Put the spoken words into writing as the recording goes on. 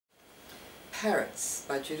Parrots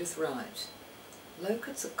by Judith Wright.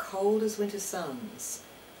 Locusts are cold as winter suns.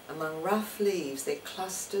 Among rough leaves their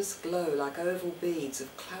clusters glow like oval beads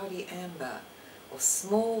of cloudy amber or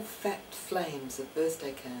small fat flames of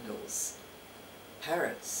birthday candles.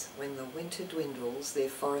 Parrots, when the winter dwindles their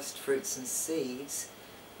forest fruits and seeds,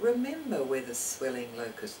 remember where the swelling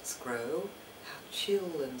locusts grow, how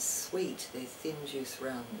chill and sweet their thin juice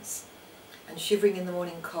runs. And shivering in the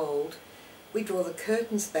morning cold, we draw the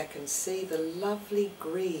curtains back and see the lovely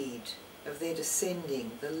greed of their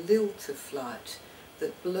descending, the lilt of flight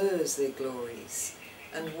that blurs their glories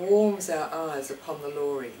and warms our eyes upon the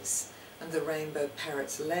lories and the rainbow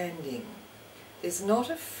parrots landing. There's not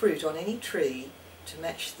a fruit on any tree to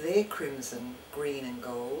match their crimson, green and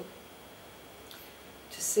gold.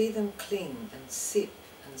 To see them cling and sip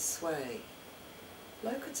and sway,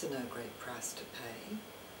 locusts are no great price to pay.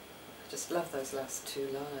 I just love those last two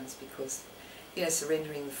lines because, you know,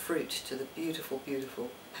 surrendering the fruit to the beautiful, beautiful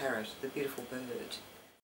parrot, the beautiful bird.